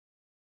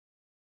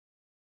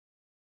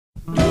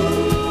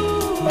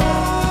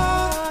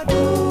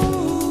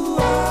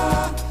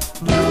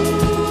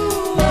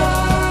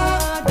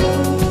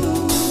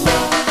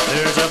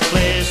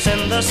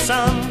the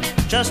sun,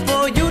 just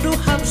for you to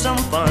have some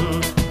fun.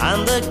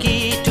 And the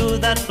key to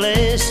that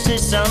place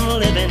is some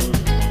living.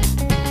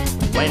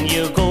 When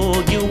you go,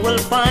 you will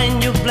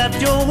find you've left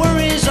your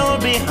worries all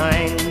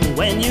behind.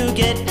 When you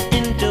get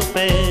into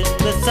bed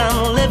with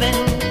some living.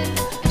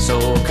 So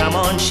come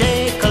on,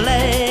 shake a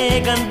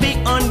leg and be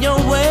on your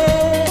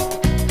way.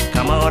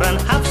 Come out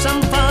and have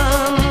some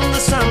fun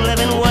the sun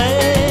living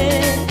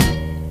way.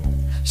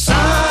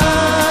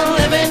 Sun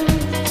living,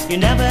 you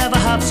never ever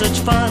have such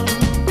fun.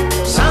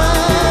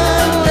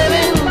 Sun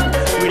living,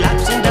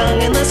 relaxing down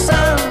in the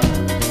sun.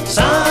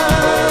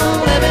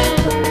 Sun living,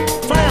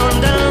 fly on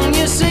down,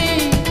 you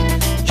see.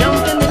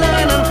 Jump in the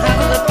line and have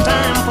a good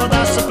time, for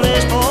that's the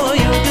place for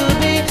you to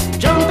be.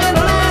 Jump in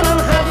the line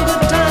and have a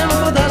good time,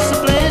 for that's the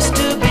place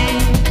to be.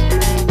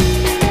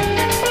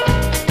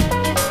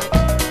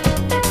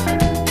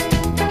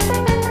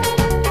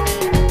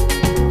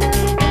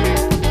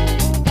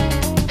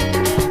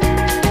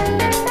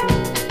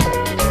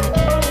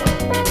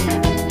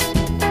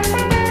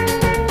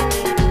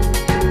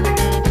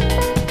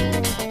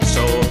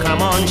 So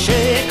come on,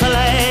 shake a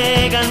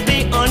leg and be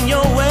on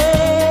your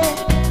way.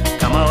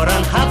 Come out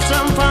and have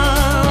some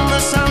fun the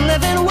sun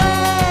living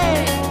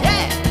way.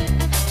 Yeah.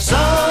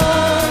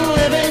 Sun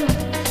living,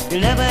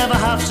 you'll never ever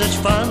have such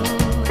fun.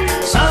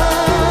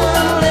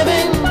 Sun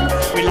living,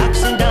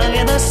 relaxing down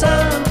in the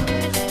sun.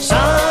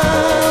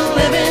 Sun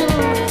living,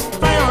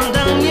 fly on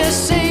down, you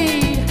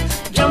see.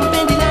 Jump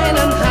in the line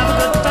and have a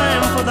good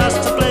time, for that's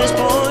the place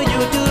for you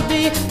to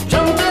be.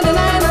 Jump in the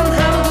line and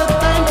have a good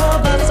time, for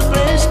that's the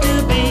place to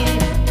be.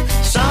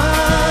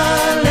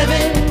 Sun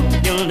living,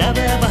 you'll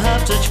never ever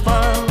have such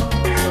fun.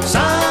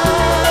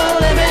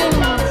 Sun living,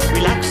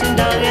 relaxing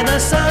down in the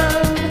sun.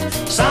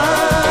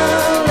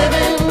 Sun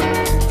living,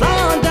 fly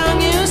on down,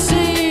 you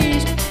see.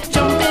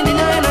 Jump in the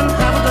line and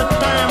have a good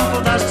time,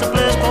 for that's the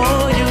place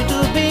for you to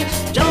be.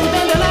 Jump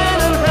in the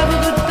line and have a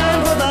good time,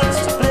 for that's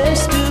the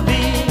place to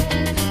be.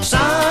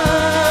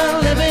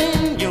 Sun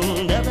living,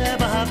 you'll never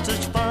ever have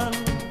such fun.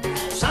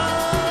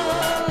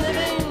 Sun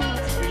living,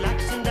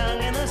 relaxing down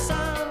in the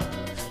sun.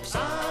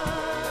 Sun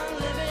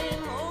living,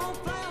 oh,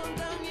 fly on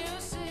down, you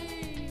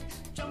see.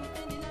 Jump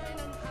in the line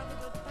and have a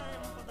good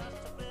time, for that's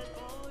the place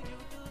for you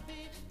to be.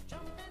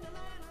 Jump in the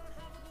line and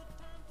have a good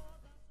time, for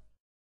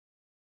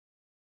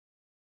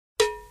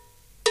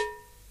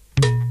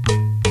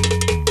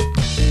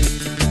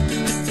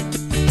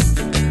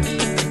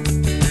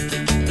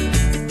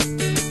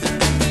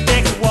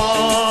Take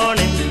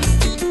warning,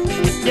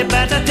 you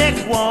better take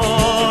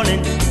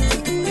warning.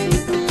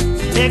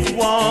 Take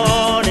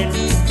warning,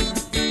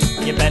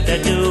 you better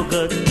do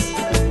good.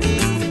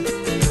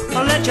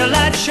 Oh, let your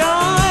light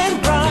shine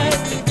bright.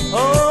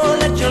 Oh,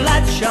 let your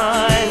light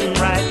shine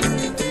bright.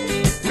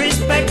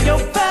 Respect your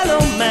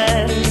fellow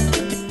man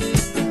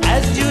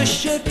as you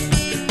should.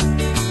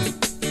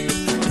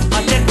 I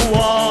take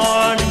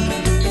warning,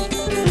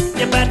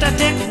 you better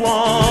take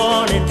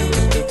warning.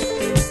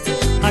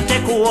 I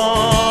take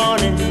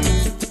warning,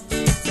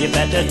 you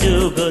better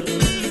do good.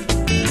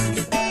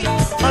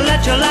 Oh,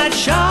 let your light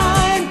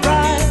shine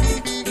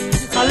bright.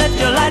 Oh, let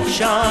your light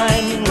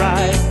shine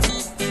bright.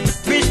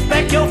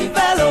 Respect your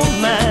fellow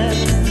man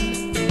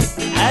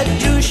as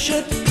you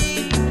should.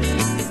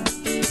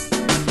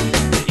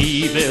 The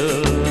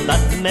evil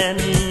that men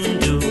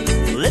do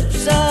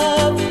lives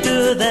up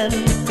to them.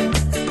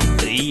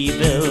 The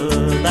evil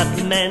that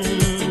men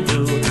do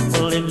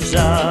lives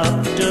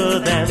up to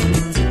them.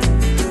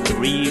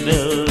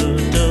 Evil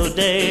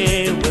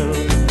today will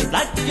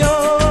light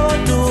your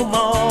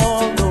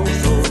tomorrow.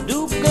 So do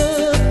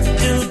good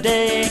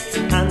today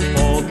and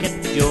forget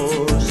your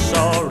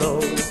sorrow.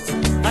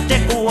 I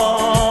take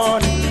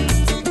warning,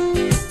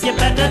 you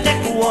better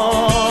take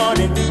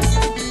warning.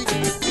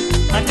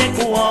 I take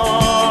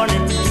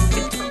warning,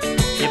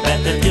 you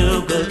better do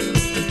good.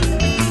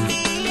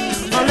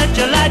 Oh, let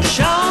your light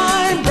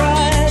shine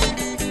bright.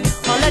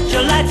 Oh, let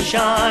your light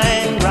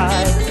shine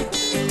bright.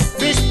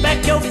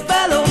 Respect your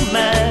fellow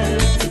man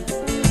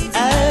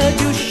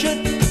as you should.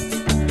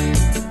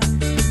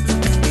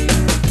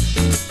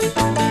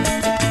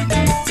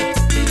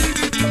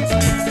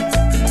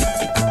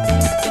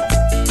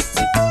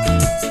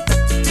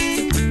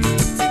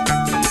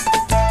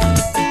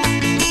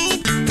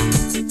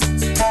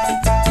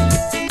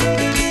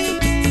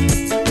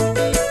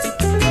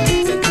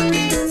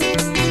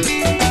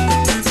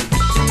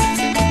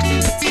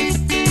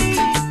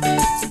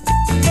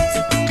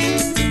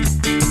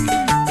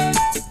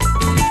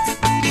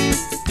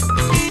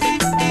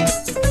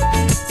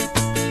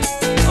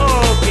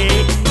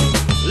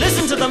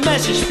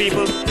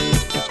 People,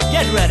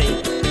 get ready.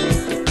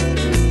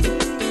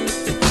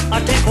 I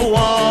take a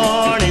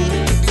warning,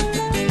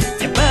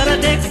 you better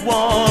take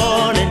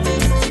warning.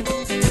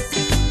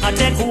 I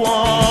take a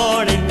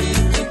warning,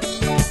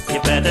 you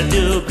better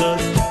do good.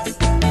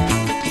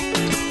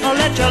 Oh,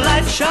 let your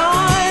light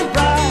shine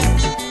bright.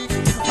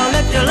 Oh,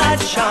 let your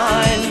light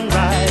shine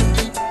bright.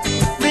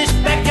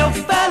 Respect your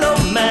fellow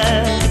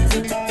man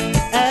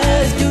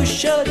as you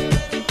should.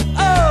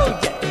 Oh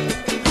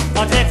yeah,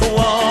 I take a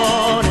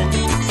warning.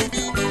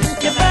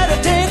 You better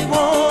take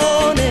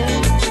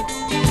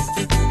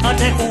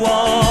take a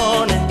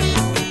warning.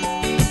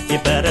 You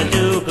better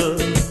do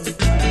good.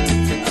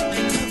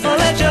 Oh,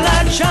 let your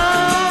light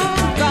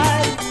shine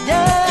bright.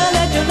 Yeah,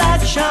 let your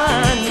light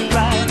shine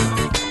bright.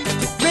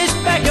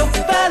 Respect your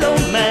fellow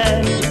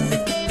man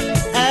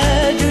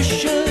as you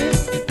should.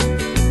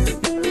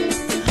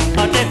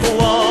 I'll take a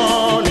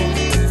warning.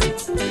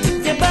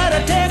 You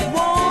better take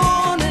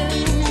warning.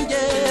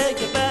 Yeah,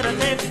 you better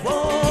take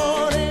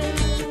warning.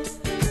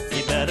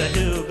 You better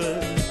do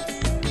good.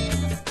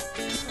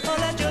 Oh,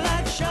 let your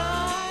light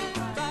shine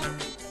bright.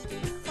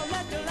 Oh,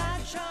 let your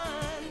light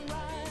shine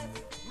bright.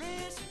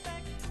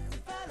 Respect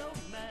your fellow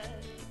man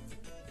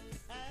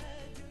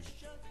as you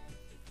should.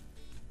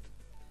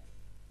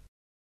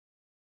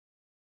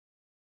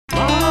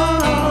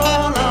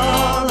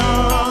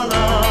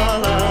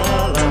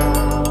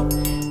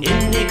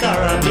 In the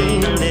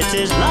Caribbean, this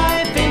is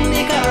life in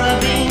the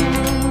Caribbean.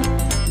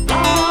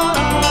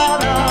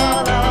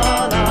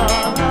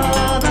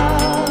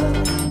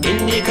 In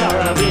the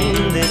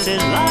Caribbean, this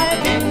is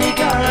life in the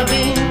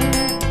Caribbean.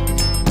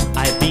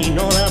 I've been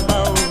all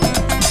about,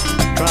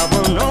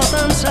 travel north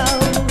and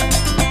south,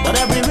 but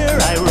everywhere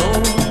I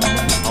roam,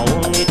 I'm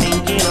only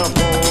thinking of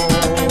home.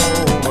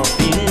 I'm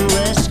feeling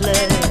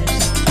restless,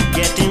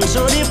 getting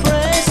so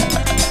depressed.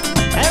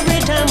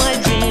 Every time I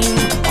dream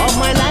of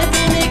my life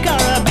in the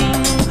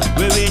Caribbean,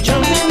 where we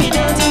jumping, we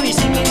dancing, we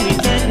singing, we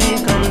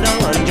threatening, come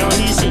down and join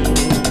the scene.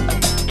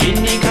 In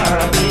the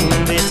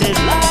Caribbean, this is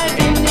life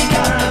in the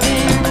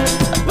Caribbean,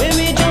 where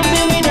we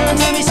jumping, we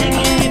dancing, we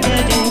singing, we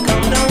threatening,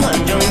 come down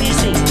and join the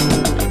scene.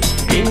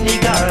 In the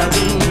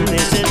Caribbean,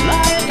 this is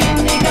life in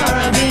the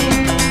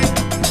Caribbean.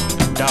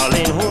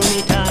 Darling, hold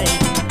me tight,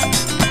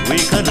 we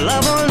could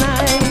love all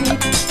night.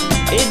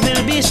 It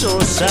will be so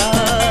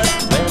sad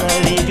when I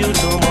leave you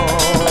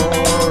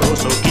tomorrow.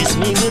 So kiss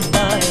me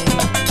goodbye,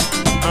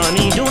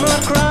 honey, do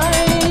not cry.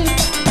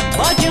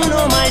 But you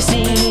know my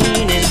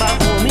scene is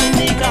back home in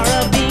the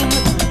Caribbean,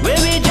 where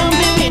we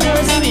jumping, we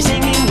dancing, we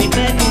singing, we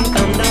petting,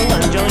 come down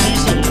and join the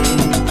scene.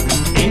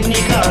 In the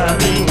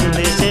Caribbean,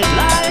 this is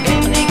life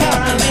in the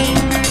Caribbean.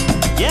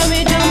 Yeah,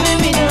 we jumping,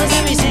 we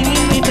dancing, we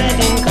singing, we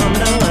petting, come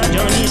down and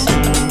join the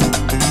scene.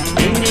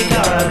 In the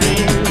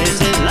Caribbean, this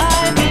is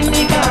life in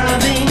the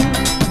Caribbean.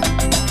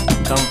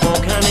 Come for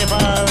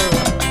carnival,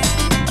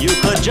 you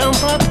could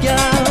jump up,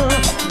 girl.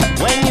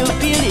 When you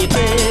feel the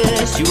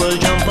bass, you will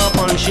jump up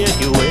and shake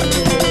your waist.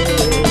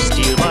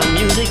 Steel band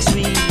music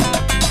sweet,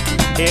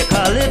 take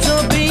a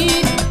little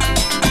beat,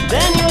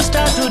 then you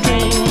start to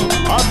dream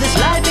of this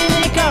life in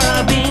the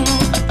Caribbean,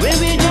 where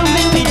we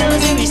jumping, we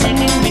dancing, we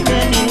singing, we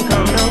petting,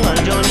 come down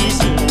and join the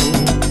scene.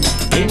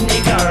 In the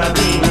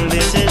Caribbean,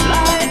 this is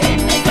life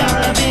in the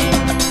Caribbean,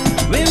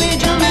 where we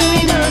jumping,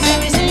 we dancing,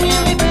 we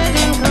singing, we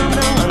petting, come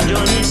down and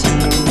join the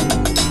scene.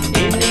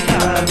 In the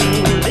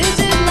Caribbean, this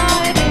is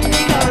life in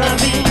the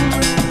Caribbean.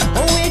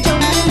 Oh, we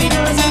jumping, we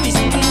dancing, we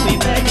singing, we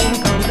petting,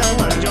 come down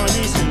and join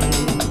the scene.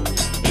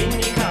 In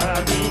the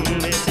Caribbean,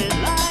 this is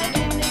life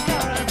in the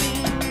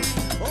Caribbean.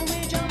 Oh, we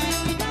jumping,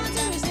 we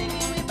dancing, we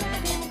singing, we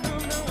petting,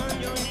 come down and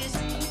join the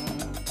scene.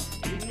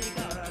 In the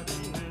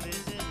Caribbean,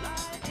 this is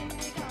life in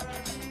the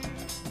Caribbean.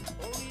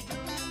 Oh, we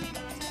jumping, we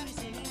dancing, we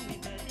singing, we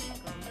petting,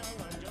 come down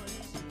and join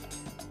the scene.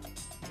 In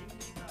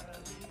the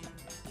Caribbean, this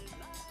is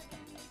life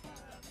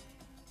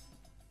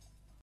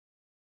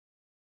in the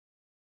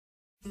Caribbean.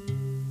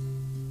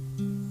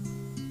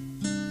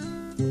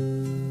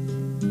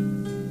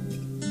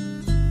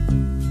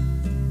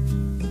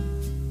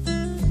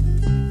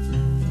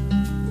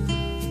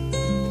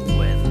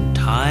 When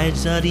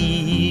tides at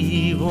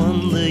eve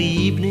on the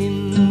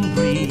evening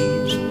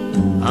breeze,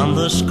 and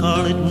the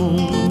scarlet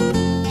moon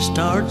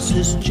starts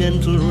its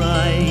gentle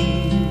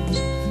rise,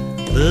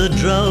 the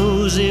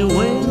drowsy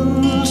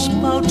whale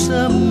spouts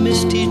a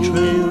misty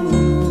trail,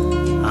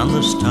 and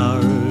the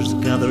stars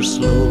gather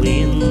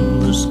slowly in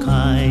the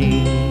sky.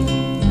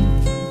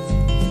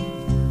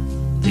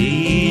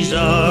 These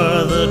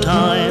are the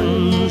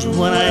times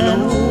when I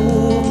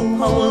know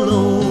how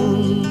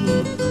alone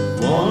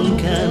one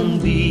can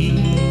be,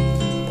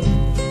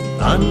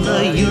 and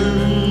I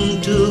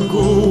yearn to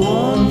go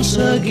once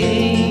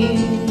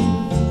again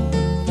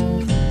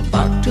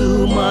back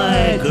to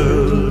my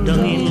girl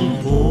down in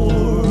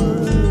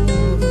Port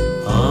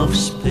of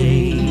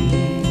Spain.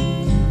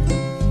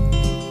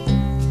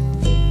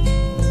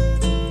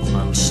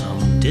 On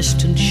some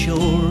distant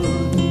shore,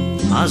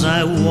 as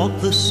I walk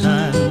the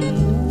sand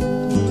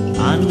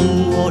and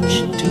watch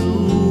two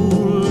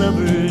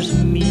lovers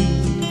meet,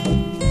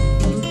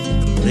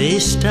 they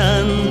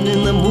stand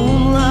in the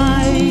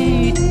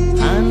moonlight,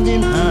 hand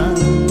in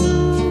hand,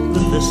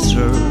 with the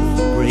surf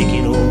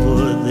breaking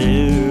over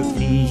their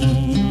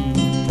feet.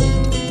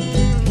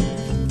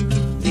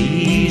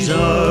 These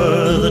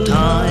are the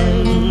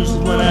times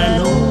when I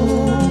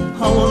know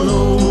how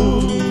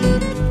alone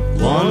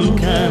one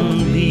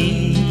can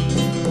be,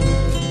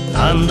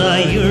 and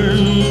I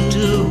yearn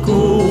to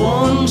go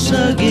once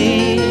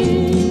again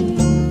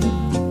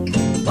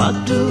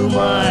back to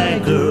my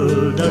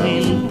girl down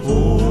in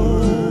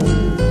Port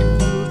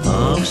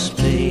of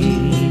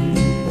Spain.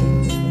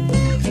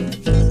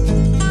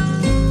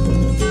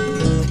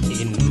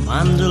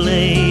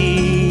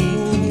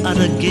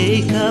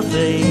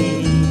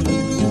 cafe,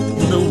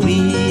 the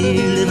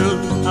wee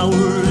little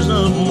hours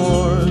of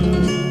morn,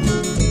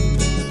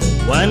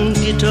 when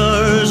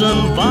guitars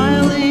and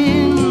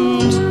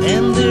violins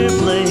end their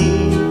play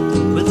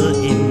with a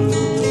hymn to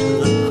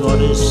the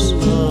goddess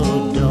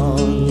of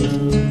dawn.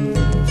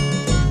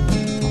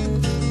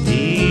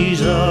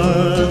 These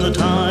are the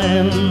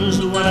times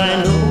when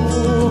I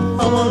know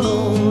how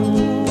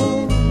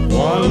alone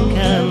one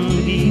can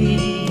be,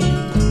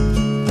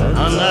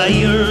 and I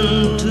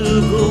yearn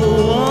to go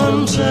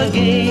once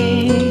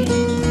again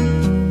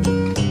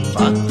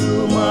back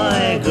to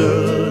my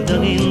girl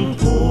down in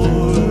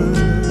Port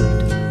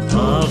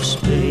of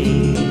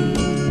Spain.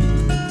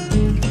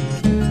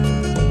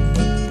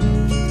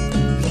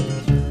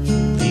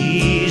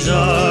 These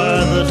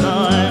are the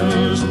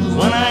times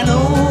when I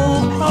know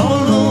how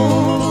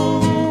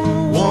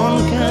alone one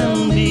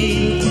can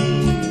be,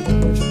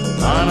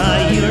 and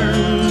I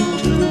yearn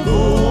to go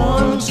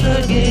once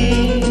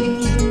again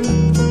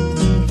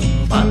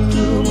back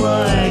to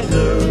my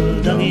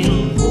girl down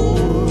in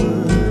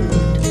Port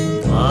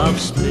of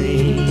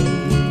Spain.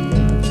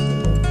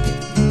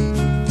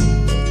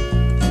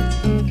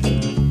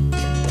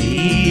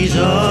 These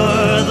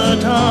are the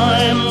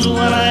times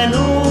when I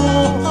know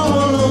how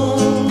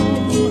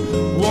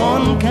alone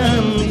one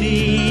can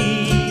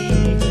be,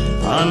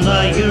 and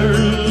I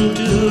yearn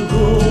to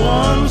go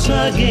once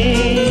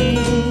again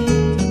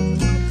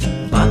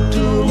back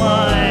to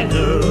my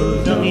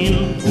girl down in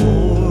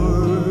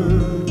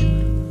Port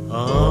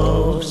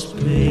of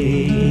Spain.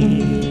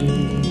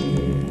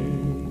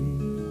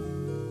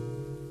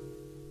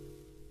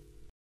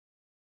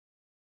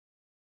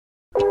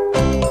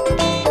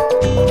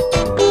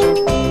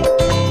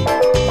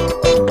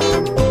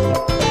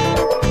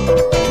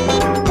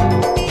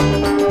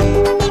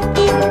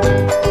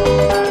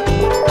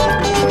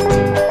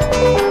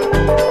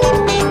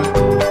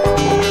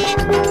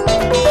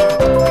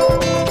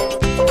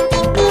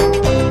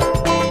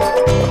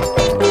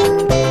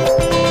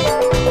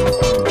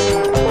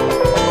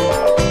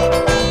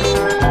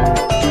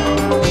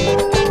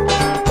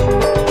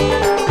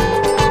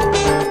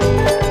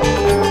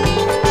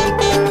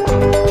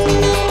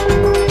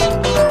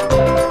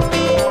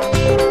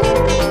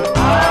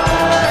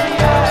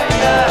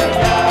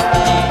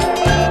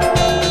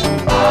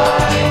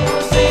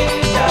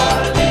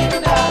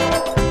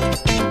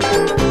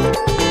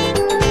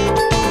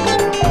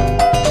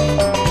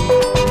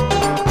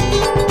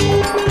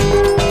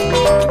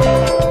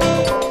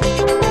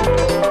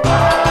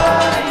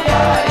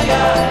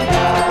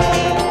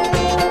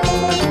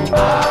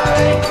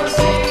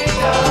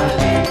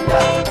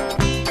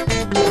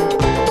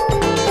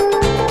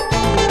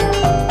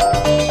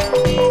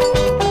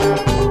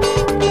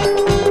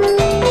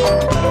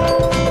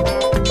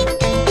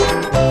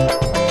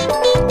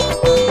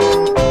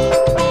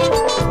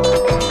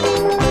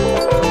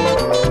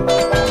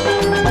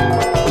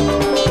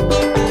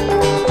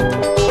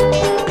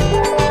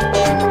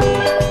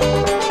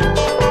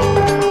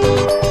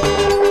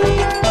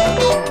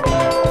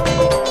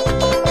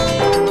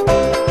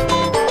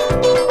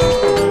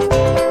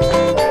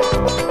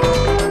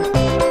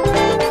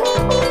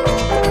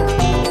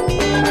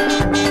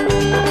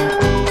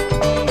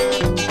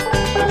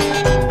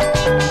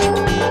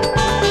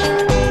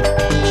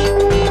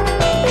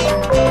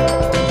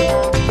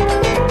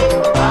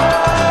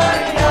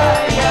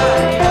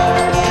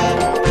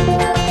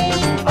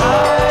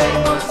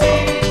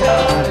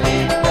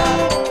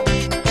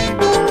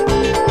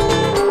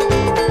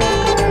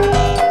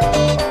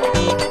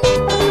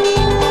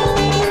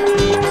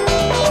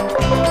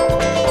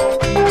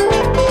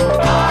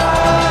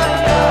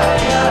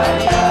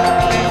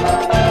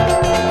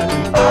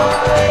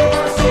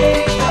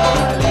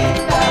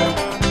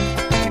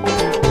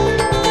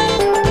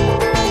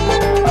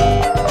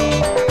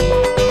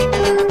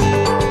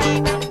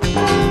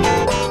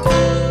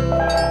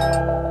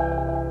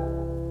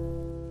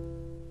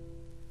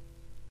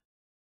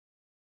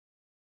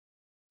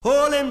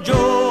 Hold him,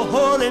 Joe,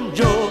 hold him,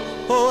 Joe,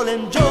 hold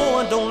him, Joe,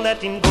 and don't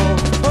let him go.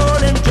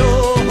 Hold him,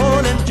 Joe,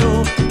 hold him,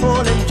 Joe,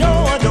 hold him,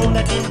 Joe, and don't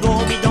let him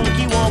go. Me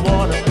donkey want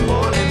water,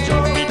 hold him,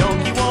 Joe. Me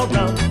donkey want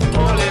rum,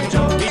 hold him,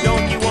 Joe. Me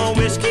donkey want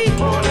whiskey,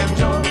 hold him,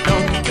 Joe. Me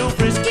donkey too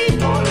frisky,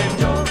 hold him,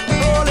 Joe.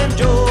 Hold him,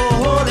 Joe,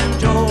 hold him,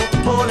 Joe,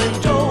 hold him,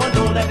 Joe, and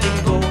don't let him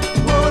go.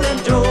 Hold him,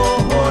 Joe,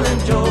 hold him,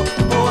 Joe,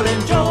 hold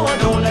him, Joe, and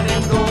don't let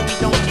him go. Me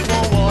donkey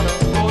want water,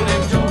 hold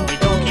him, Joe. Me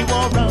donkey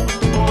want rum,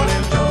 hold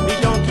him, Joe. Me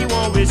donkey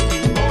want whiskey.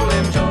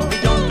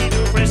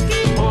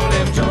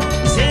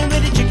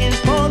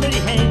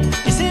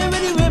 Same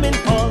with the women,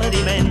 all of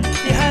the men.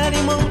 They hide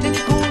him out in the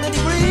cool of the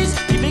breeze.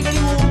 The bigger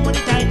the woman, the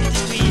tighter the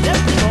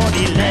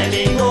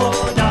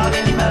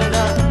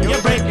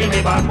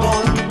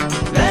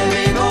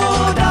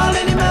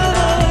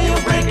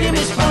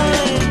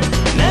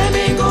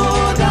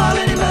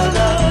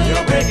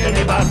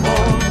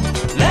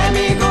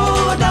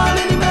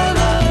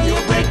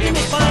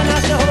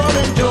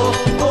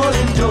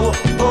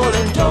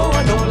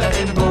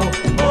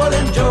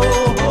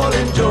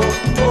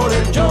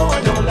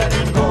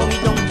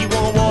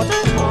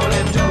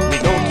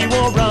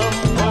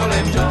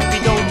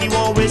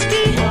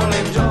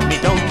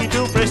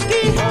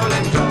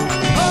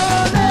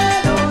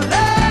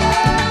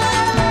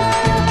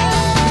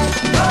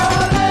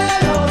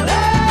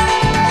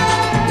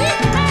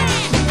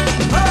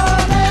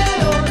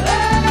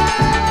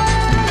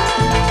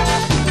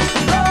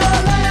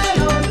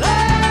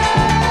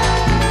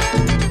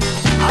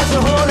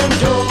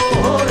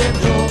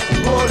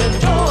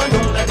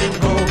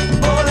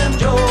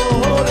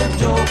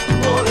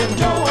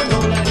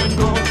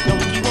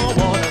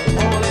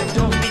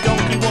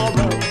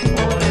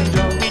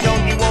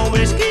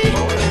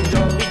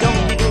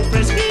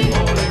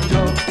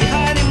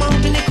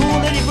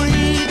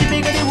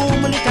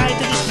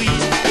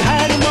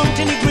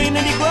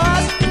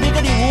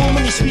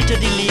sweeter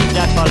the leaf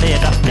that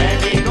Barbados. Let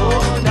me go,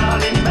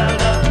 darling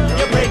Melda,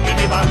 you're breaking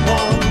me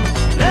backbone.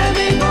 Let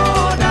me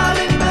go,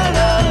 darling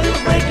Melda,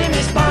 you're breaking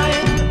me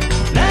spine.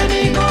 Let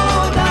me go,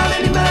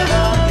 darling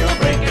Melda, you're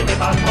breaking me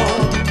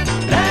backbone.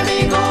 Let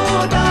me go,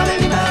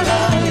 darling Melda,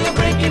 you're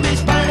breaking me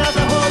spine. As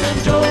I hold him,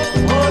 Joe,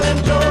 hold him,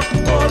 Joe,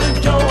 hold him,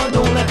 Joe, and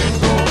don't let him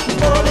go.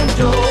 Hold him,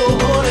 Joe,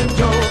 hold him,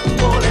 Joe,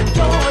 hold him,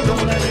 Joe, and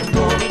don't let him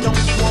go. He don't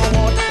keep on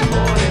water,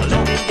 hold him,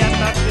 Joe, he get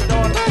back to the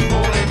door.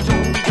 Hold him,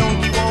 Joe, he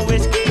don't keep on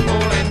whiskey.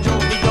 Hold him, Joe,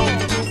 he don't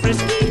keep too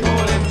frisky.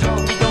 Hold him, Joe,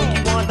 he don't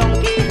keep on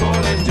donkey.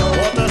 Hold him, Joe,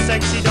 what a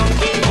sexy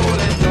donkey. Hold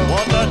him, Joe,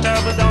 what a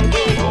terrible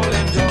donkey. Hold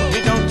him, Joe, he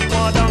don't keep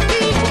on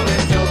donkey. Hold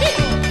him, Joe,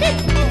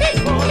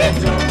 hold him,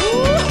 Joe,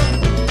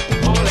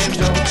 hold him,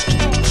 Joe,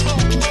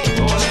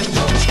 hold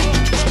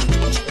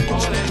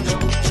him, Joe.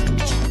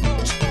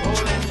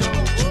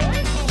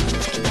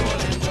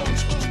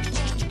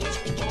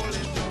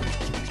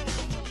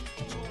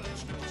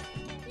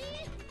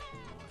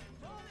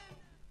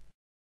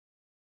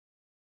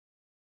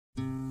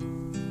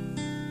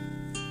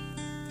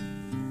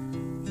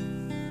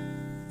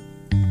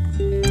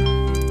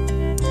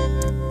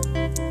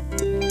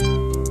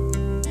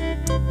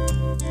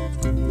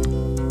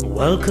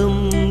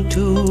 Welcome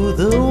to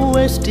the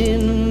West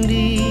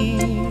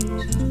Indies.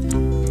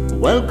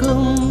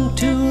 Welcome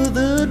to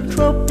the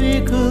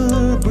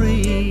tropical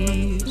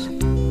breeze.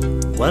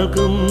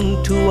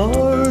 Welcome to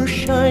our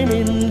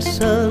shining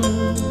sun.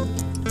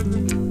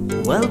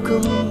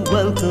 Welcome,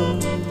 welcome,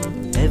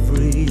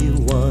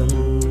 everyone.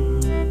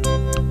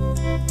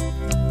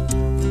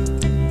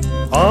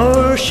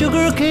 Our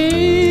sugar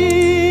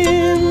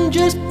cane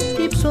just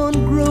keeps on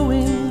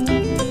growing.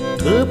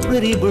 The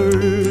pretty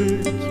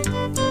birds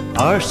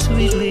are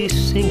sweetly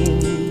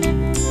singing.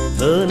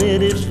 The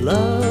natives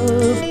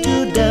love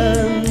to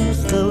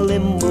dance the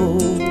limbo.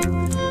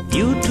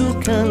 You too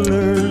can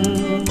learn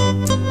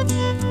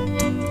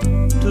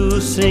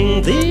to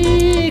sing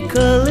the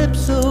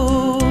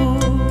calypso.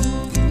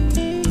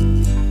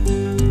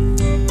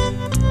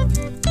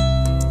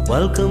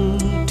 Welcome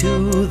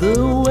to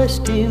the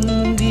West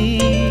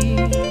Indies.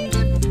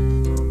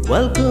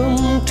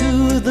 Welcome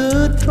to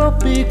the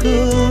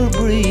tropical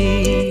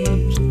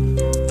breeze.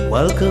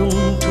 Welcome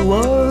to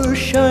our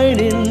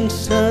shining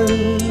sun.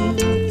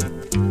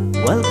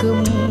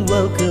 Welcome,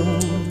 welcome,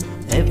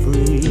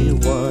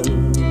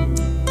 everyone.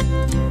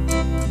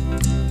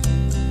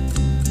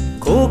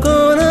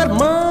 Coconut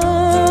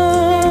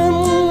man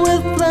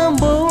with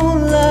flambeau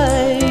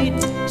light,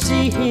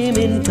 see him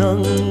in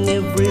tongue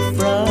every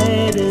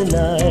Friday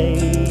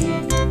night.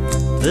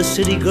 The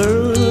city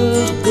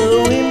girls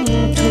going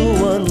to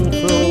and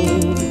fro,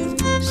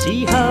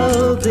 see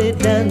how they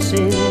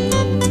dancing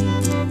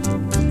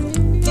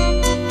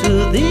to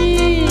the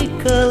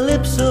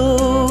calypso.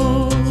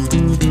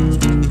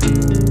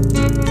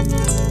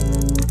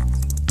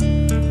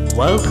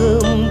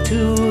 Welcome to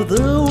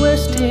the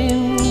West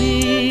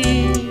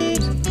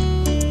Indies.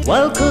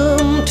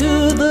 Welcome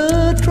to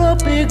the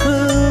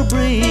tropical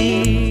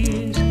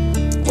breeze.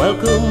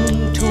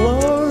 Welcome to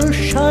our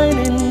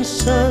shining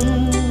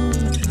sun.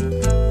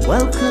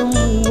 Welcome,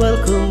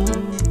 welcome,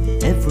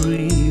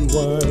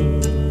 everyone.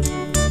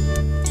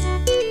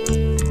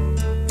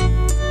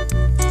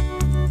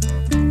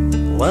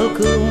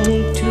 Welcome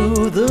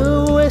to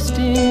the West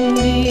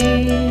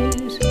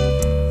Indies.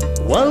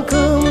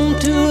 Welcome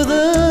to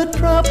the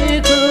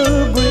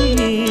tropical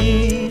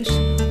breeze.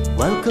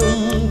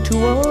 Welcome to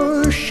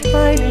our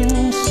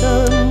shining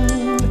sun.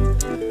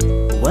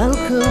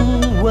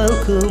 Welcome,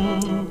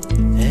 welcome,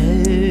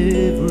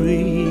 everyone.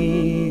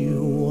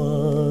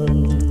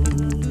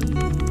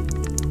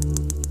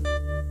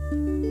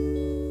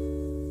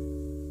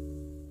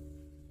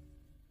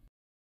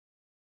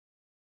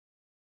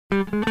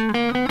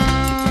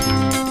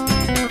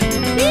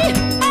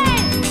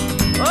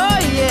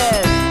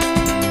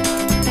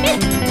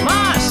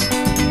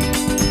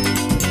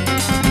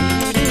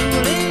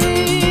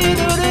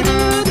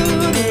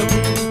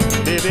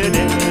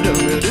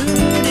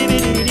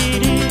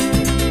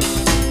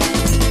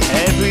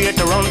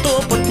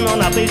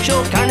 Big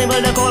show,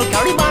 carnival they call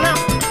Caribana.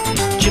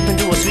 Chipping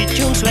to a sweet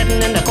tune,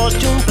 sweating in the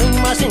costume,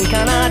 famous in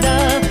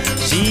Canada.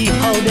 See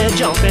how they're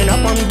jumping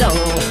up and down,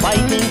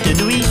 fighting to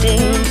do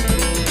eating.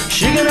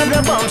 Shaking up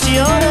the bumps the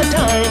other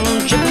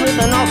time, chipping with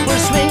an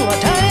upward swing. I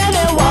tell you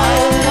they're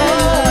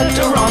wild,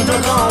 Toronto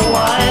gone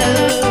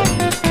wild.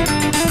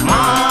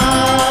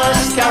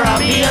 Mass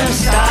Caribbean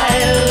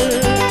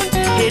style,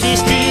 it is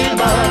steel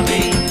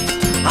bumpy,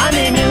 and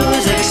the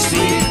music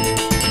sweet.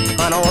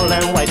 And all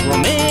them white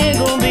women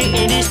gon' be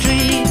in the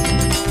street.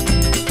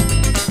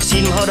 See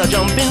them how they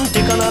jumping,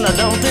 taking on a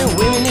dumping,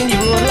 women in the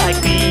road like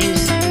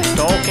peas.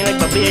 Talking like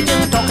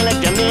Barbadian, talking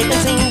like Jamaican,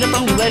 singing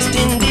from the West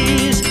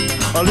Indies.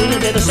 A little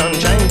bit of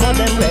sunshine got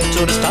them red,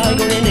 so the sky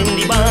going in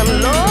the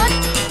band, Lord.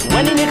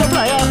 When the nigga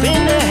fly up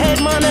in the head,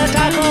 man,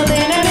 attack all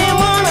in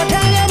anyone. I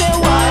tell you they're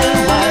wild,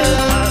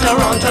 wild,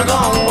 Toronto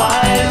gone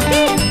wild.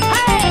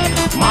 Hey,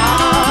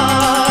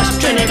 Mars,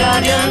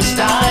 Trinidadian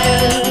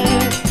style.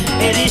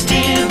 It is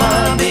still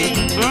Barbie,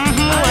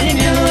 and the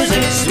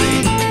music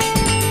sweet.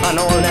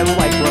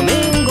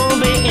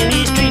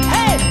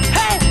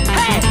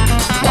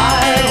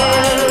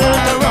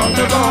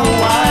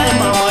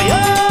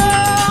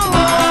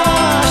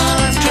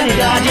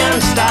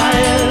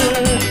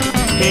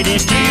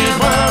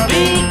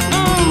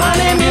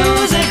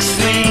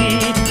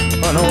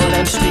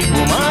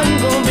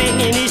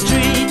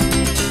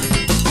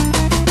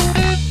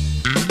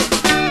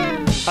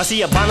 I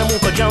see a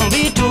Barnabas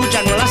jumbie too,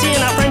 Jack Malassie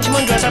and a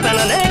Frenchman dress up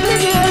and an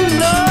negligent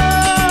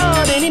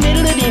Lord. In the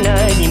middle of the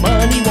night, the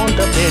money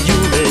want up their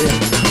jewelry,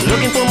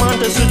 looking for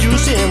man to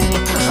seduce him,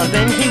 and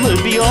then he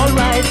will be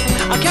alright.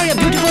 I carry a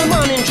beautiful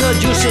man,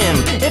 introduce him.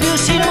 If you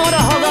see them on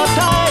the hog up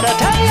tight, I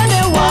tell you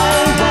they're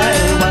wild,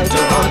 wild, wild.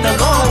 To hunt and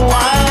go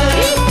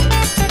wild.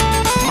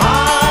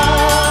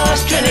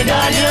 Mass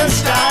Trinidadian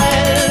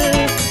style.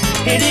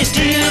 It is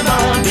still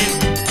bumping,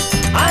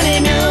 and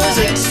the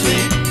music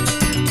sweet.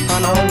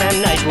 And all them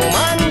night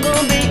woman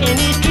gonna be in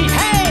the street.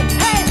 Hey,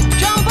 hey,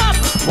 jump up!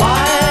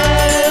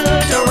 Wild,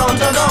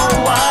 Toronto gone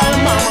wild,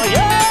 mama,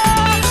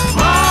 yeah.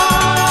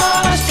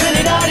 Mass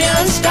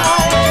Trinidadian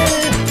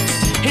style.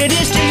 It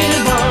is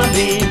still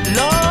bumping,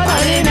 Lord,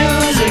 and the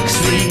music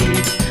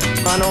sweet.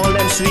 And all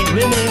them sweet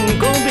women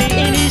gonna be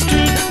in the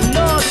street.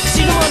 Lord,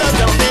 see the mother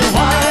jumping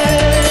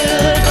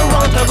wild,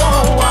 Toronto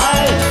gone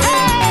wild.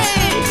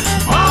 Hey,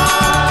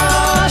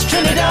 Mass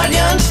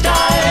Trinidadian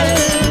style.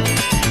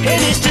 It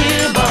is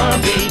still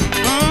bumpy,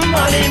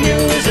 and the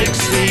music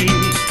sweet.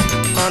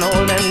 And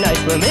all them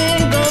nice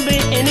women gonna be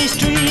in the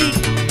street.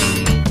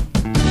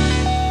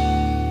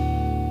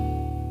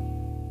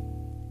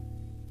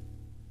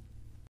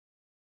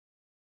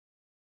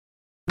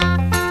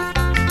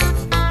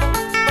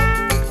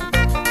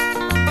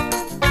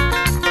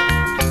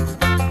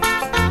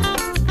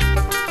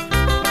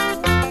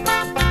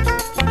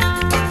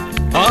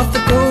 Off the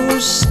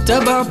coast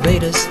of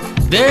Barbados,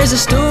 there's a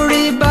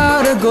story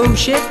about a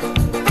ghost ship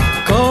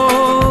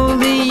called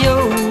the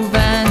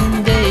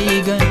Van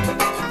Dagan.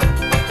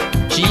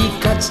 She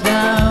cuts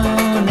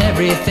down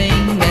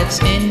everything that's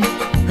in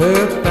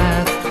her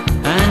path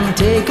and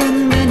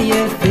taken many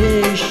a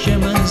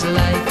fisherman's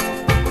life.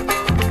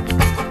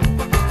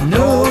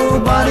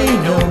 Nobody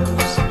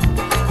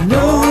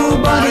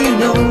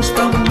knows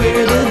from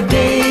where the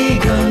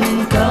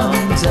Dagan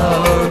comes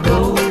or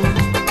goes.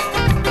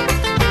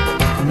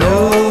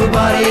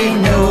 Nobody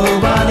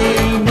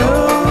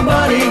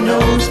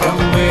knows from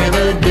where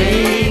the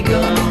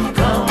Dagan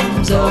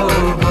comes or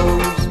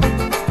goes.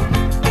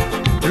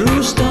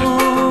 Through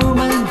storm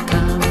and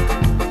calm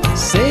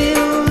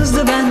sails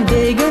the Van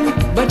Dagan,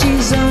 but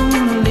she's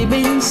only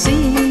been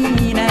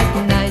seen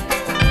at night.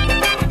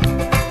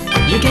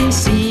 You can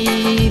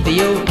see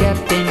the old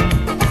captain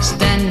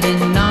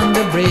standing on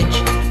the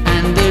bridge,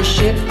 and the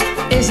ship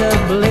is a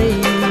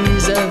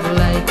blaze of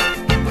light.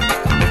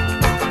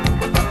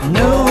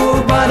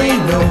 Nobody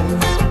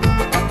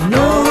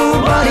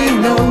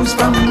knows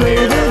from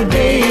where the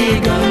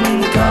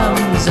Dagan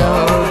comes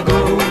or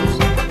goes.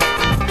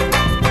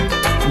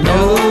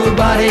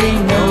 Nobody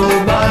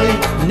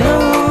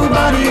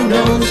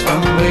knows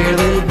from where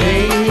the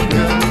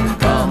Dagan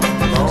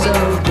comes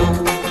or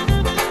goes.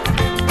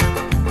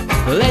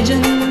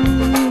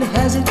 Legend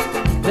has it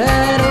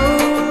that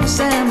old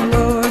Sam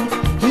Lord,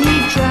 he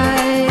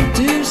tried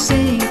to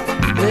sink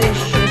the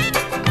ship.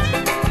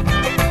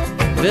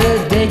 The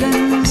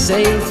Dagan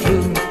sailed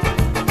through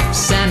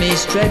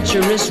Sammy's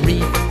treacherous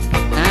reef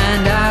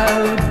and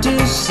out to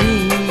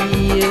sea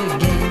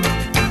again.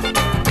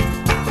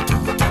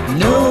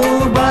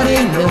 Nobody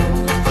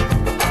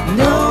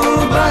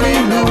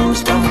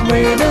knows from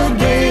where the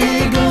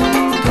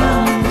Dagan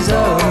comes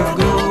or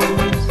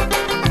goes.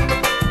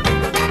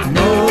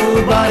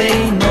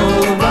 Nobody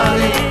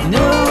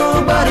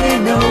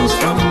knows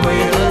from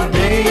where the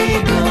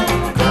Dagan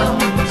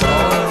comes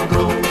or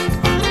goes.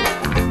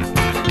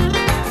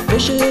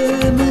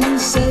 Fishermen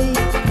say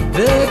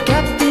the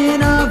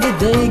captain of the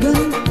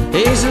Dagan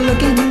is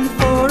looking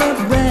for a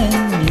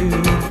brand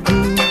new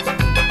crew.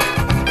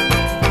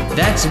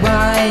 That's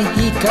why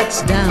he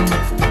cuts down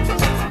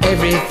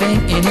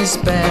everything in his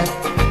path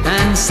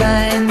and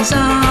signs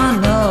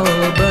on all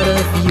but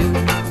a few.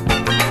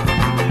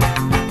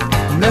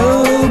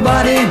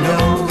 Nobody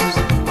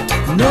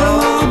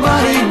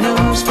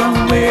knows from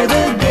where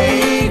the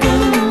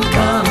Dagan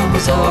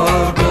comes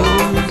or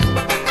goes.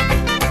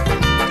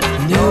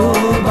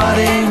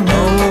 Nobody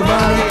knows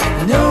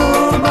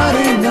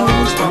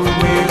from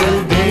where the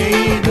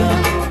Dagan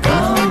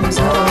comes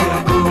or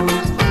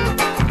goes.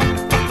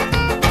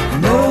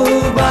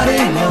 Nobody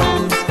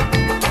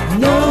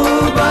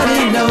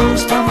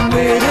knows from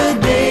where the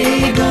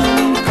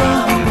Dagan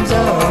comes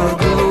or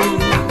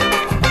goes.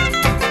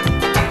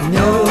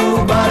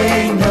 Nobody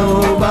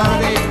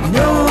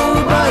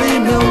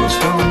knows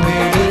from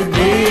where the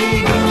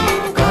Dagan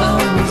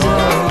comes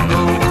or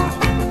goes.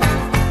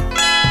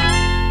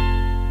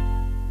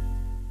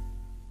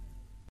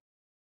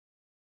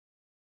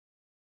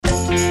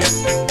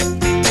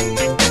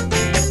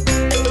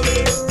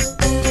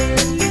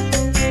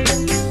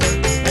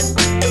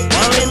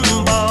 While in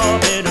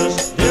Barbados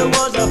there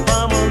was a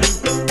family,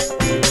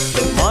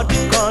 much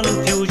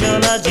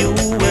confusion as you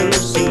will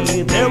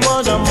see. There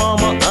was a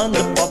mama and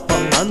a papa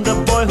and the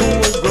boy who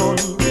was grown,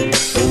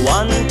 who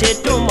wanted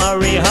to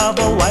marry, have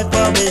a wife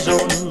of his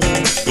own.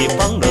 He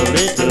found a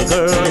little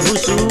girl who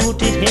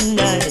suited him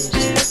nice.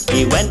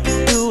 He went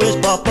to his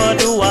papa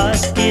to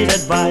ask his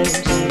advice.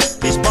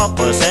 His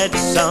papa said,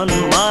 son,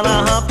 man,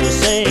 I have to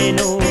say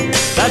no.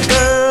 That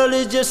girl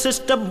is just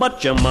sister,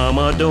 but your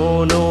mama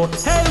don't know.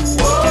 Hey,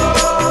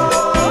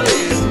 woe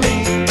is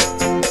me.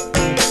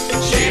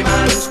 Shame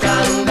and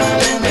scandal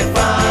in the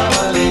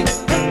family.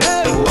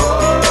 Hey,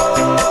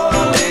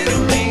 woe is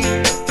me.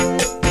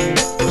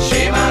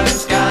 Shame and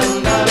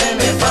scandal in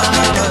the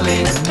family.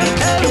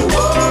 Hey,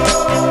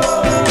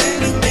 woe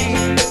is me.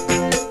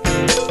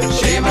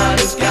 Shame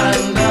and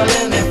scandal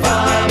in the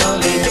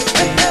family.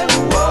 Hey,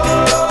 woe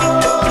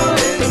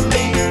is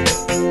me.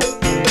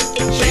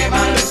 Shame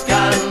and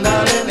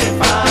scandal in the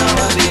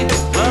family.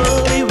 Well,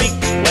 the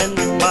weeks went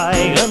by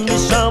and the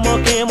summer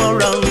came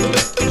around.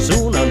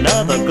 Soon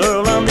another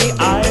girl on the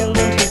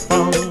island he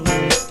found.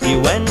 He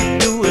went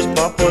to his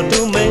papa to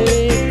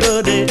make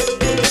a date.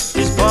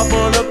 His papa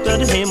looked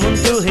at him and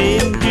to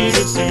him he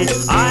did say,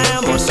 I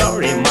am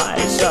sorry, my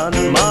son,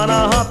 man, I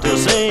have to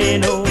say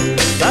no.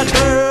 That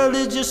girl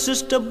is your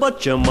sister,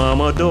 but your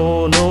mama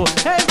don't know.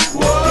 Hey,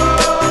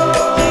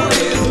 woe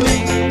is me.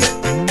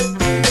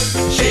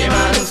 Shame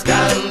and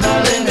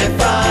scandal in the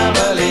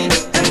family.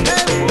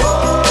 Hey,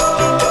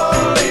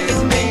 woe is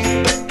me.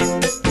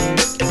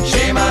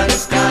 Shame and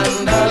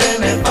scandal in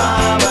the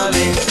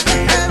family.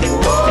 Hey,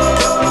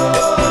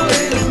 woe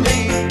is me.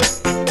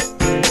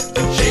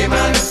 Shame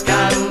and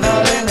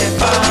scandal in the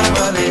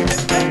family.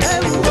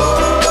 Hey,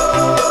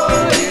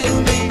 woe is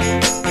me.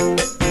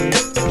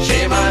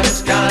 Shame and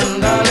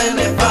scandal in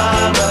the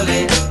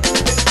family.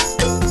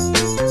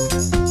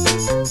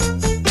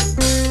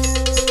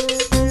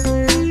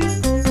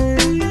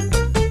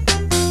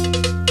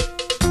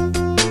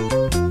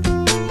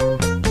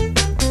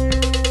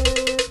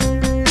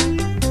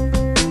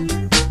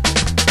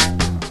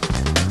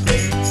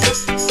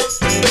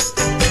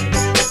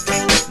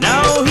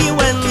 Now he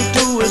went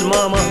to his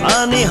mama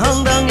and he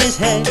hung down his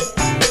head.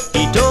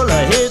 He told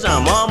her his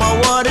mama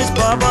what his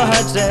papa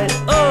had said.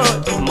 Oh,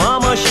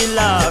 mama, she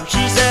laughed.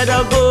 She said,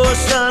 oh, go,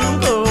 son,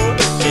 go.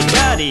 Your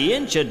daddy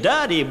ain't your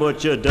daddy,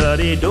 but your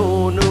daddy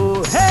don't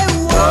know. Hey,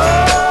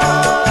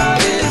 woe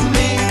is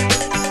me.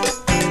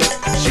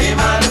 Shame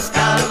and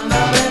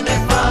scandal in the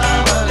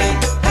family.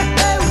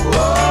 Hey,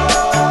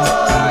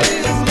 woe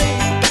is me.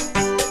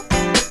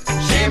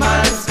 Shame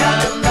and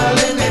scandal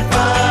in the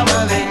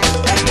family.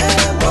 Hey,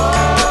 woe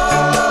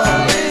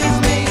is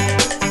me.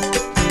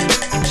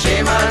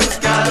 Shame and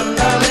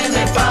scandal in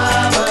the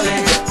family.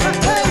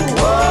 Hey,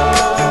 woe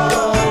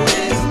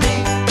is me.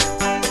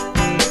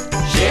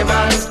 Shame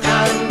and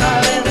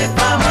scandal in the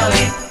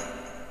family.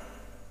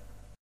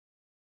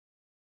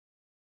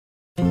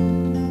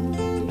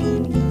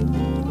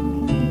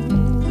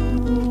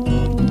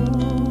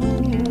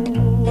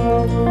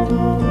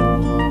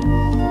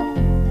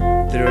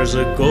 There's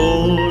a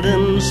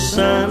golden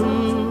sun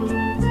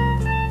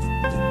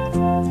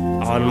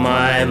on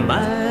my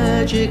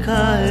magic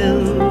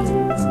isle,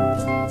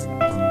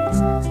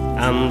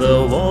 and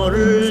the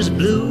water's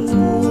blue.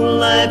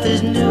 Life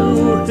is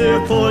new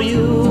here for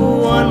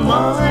you on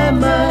my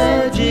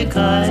magic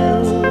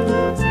isle,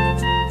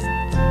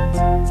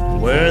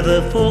 where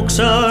the folks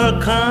are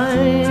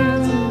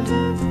kind.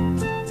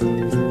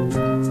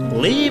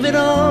 Leave it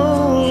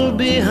all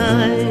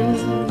behind.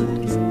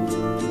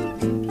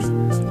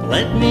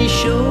 Let me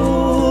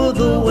show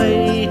the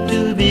way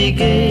to be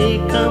gay.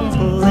 Come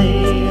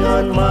play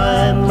on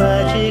my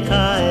magic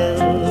isle.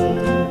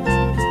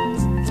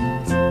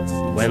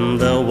 When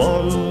the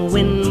warm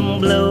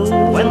wind blows,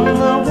 when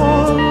the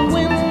warm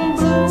wind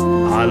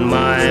blows on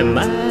my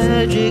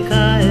magic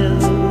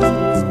isle,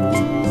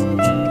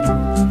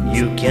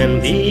 you can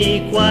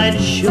be quite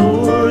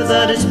sure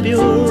that it's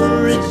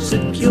pure, it's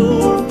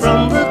secure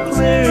from the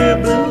clear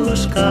blue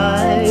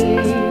sky.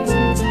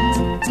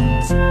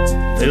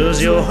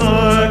 Fills your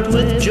heart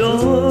with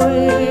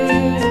joy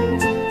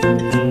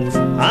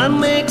and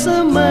makes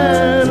a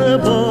man a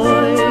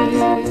boy.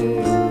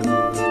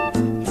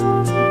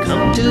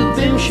 Come to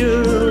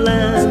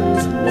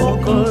Pincherland,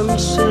 walk on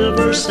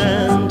silver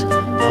sand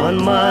on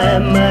my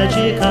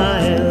magic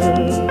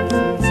isle.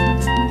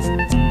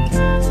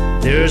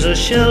 There's a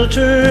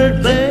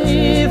sheltered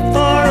bay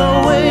far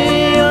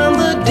away on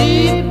the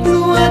deep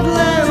blue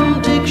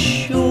Atlantic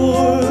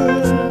shore,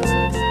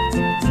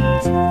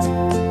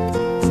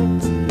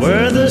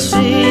 where the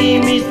sea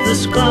meets the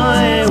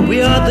sky.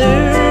 We are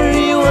there,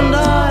 you and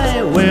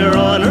I. Where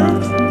on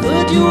earth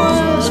could you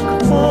ask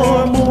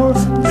for more?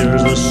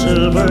 There's a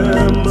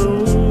silver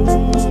moon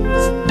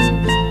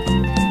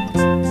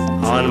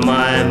on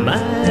my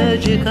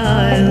magic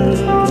isle.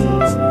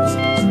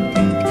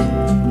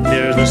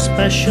 There's a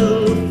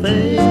special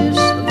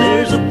face,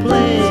 there's a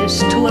place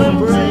to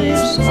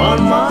embrace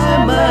on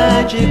my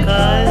magic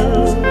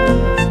isle.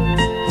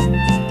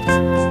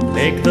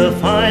 Make the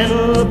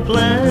final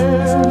plan.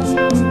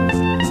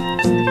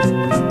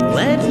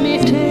 Let me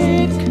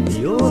take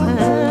your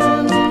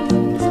hand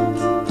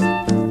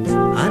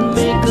and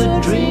make a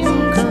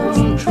dream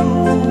come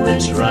true.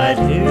 It's right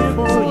here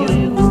for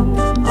you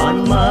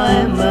on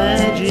my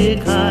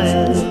magic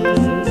isle.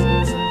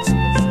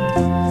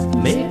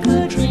 Make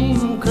a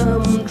dream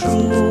come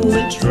true.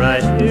 It's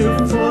right here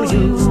for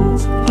you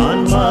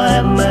on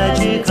my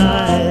magic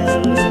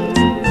isle.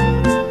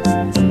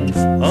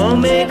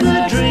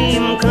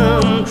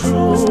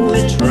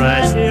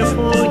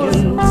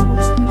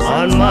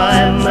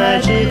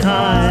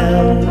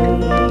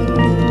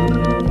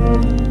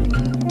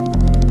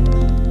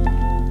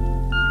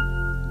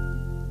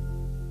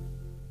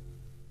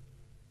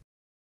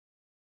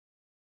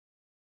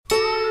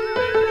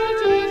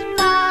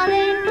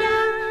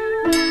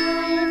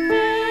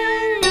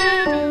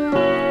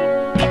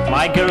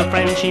 My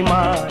girlfriend she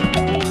mad,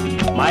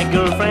 my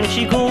girlfriend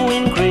she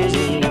going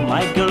crazy,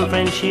 my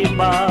girlfriend she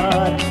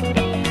bad.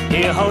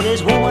 Hear how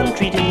this woman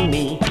treating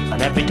me, and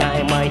every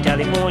time I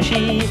telephone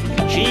she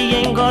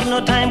ain't got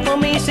no time for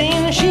me,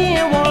 saying she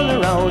ain't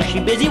walking around. She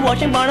busy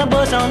watching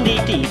Barnabas on the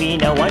TV.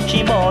 Now when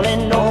she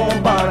ballin', no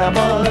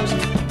Barnabas,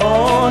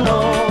 oh no.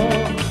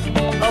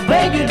 I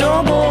beg you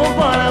don't go,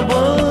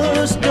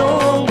 Barnabas,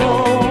 don't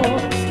go.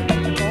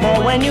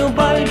 For when you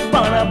bite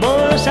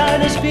Barnabas, I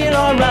just feel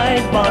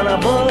alright,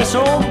 Barnabas.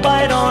 Oh,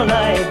 bite all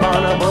night,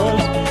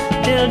 Barnabas,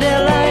 till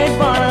daylight,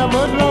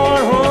 Barnabas.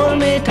 Lord, hold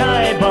me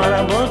tight,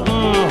 Barnabas,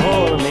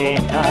 hold me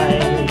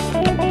tight.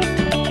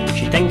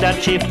 She think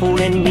that she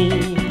fooling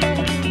me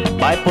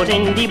by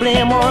putting the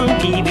blame on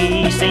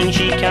TV, saying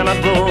she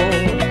cannot go.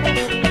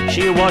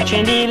 She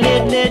watching the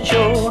late night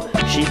show.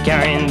 She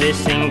carrying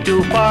this thing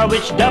too far.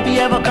 Which W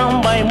ever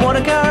come by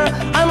motor car?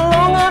 And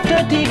long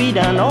after TV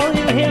done, all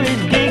you hear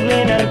is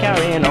giggling and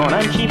carrying on.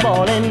 And she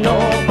bawling, no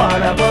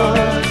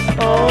Barnabas,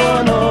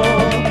 oh no.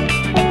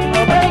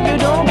 I beg you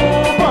don't go,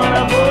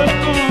 Barnabas,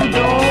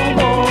 don't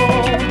go.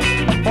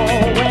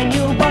 Oh, when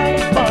you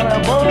bite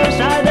Barnabas,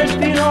 I just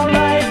feel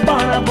alright,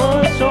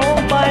 Barnabas. So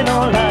bite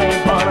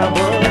alright,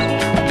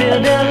 Barnabas,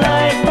 till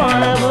daylight,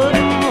 Barnabas.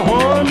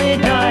 Hold me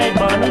tight,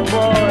 Barnabas,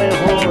 boy,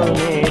 hold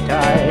me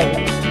tight.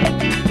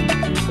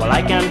 Well,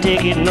 I can't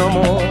take it no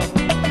more.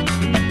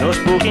 No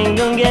spooking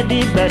gonna get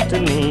the best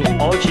of me.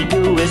 All she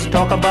do is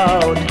talk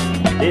about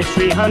this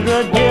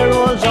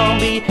 300-year-old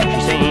zombie.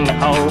 She's saying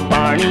how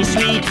Barney's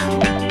sweet,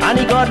 and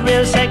he got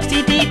real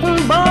sexy teeth.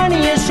 And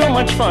Barney is so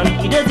much fun,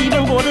 he doesn't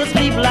even go to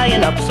sleep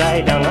lying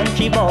upside down. And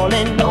she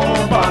bawling, no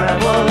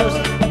Barnabas,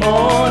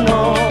 oh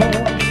no.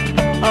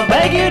 I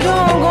beg you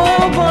don't go,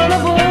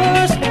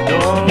 Barnabas,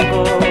 don't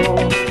go.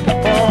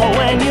 Oh,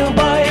 when you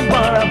bite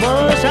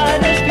Barnabas, I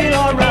just feel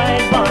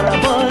alright,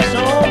 Barnabas.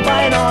 Oh,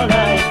 bite all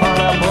night,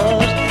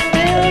 Barnabas,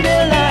 till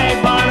daylight,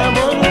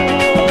 Barnabas.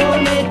 Hold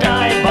me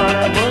tight,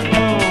 Barnabas,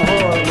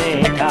 hold me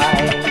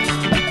tight.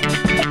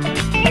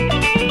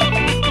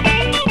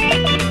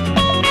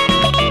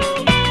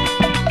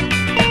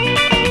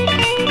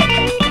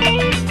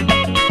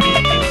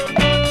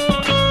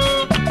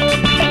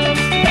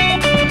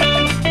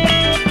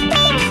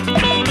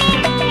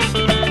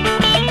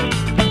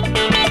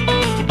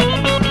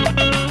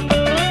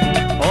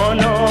 Oh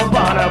no,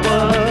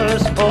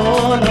 Barnabas,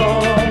 oh no.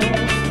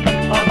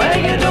 I beg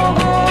you don't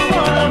go,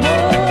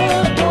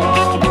 Barnabas,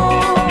 don't go.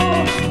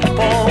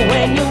 For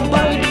when you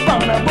bite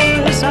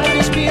Barnabas, I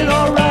just feel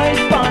alright,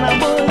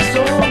 Barnabas.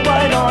 So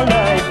bite all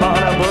night,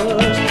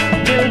 Barnabas,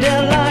 till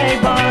daylight,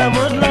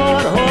 Barnabas.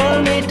 Lord, hold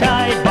me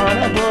tight,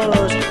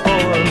 Barnabas,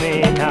 hold me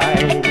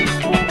tight.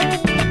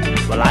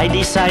 Well, I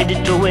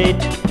decided to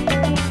wait.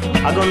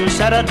 I'm gonna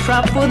set a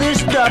trap for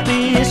this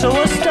duppy, so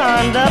I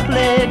stand up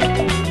late.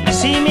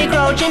 See me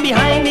crouching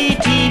behind the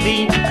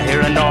TV. I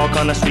hear a knock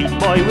on the street,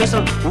 boy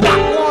whistle. Whack,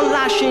 one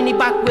lashing he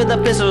back with a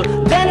pistol.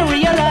 Then I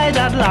realized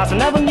at last I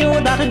never knew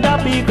that a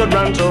duppy could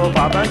run so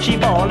far. And she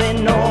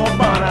bawling, no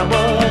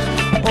Barnabas,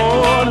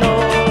 oh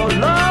no.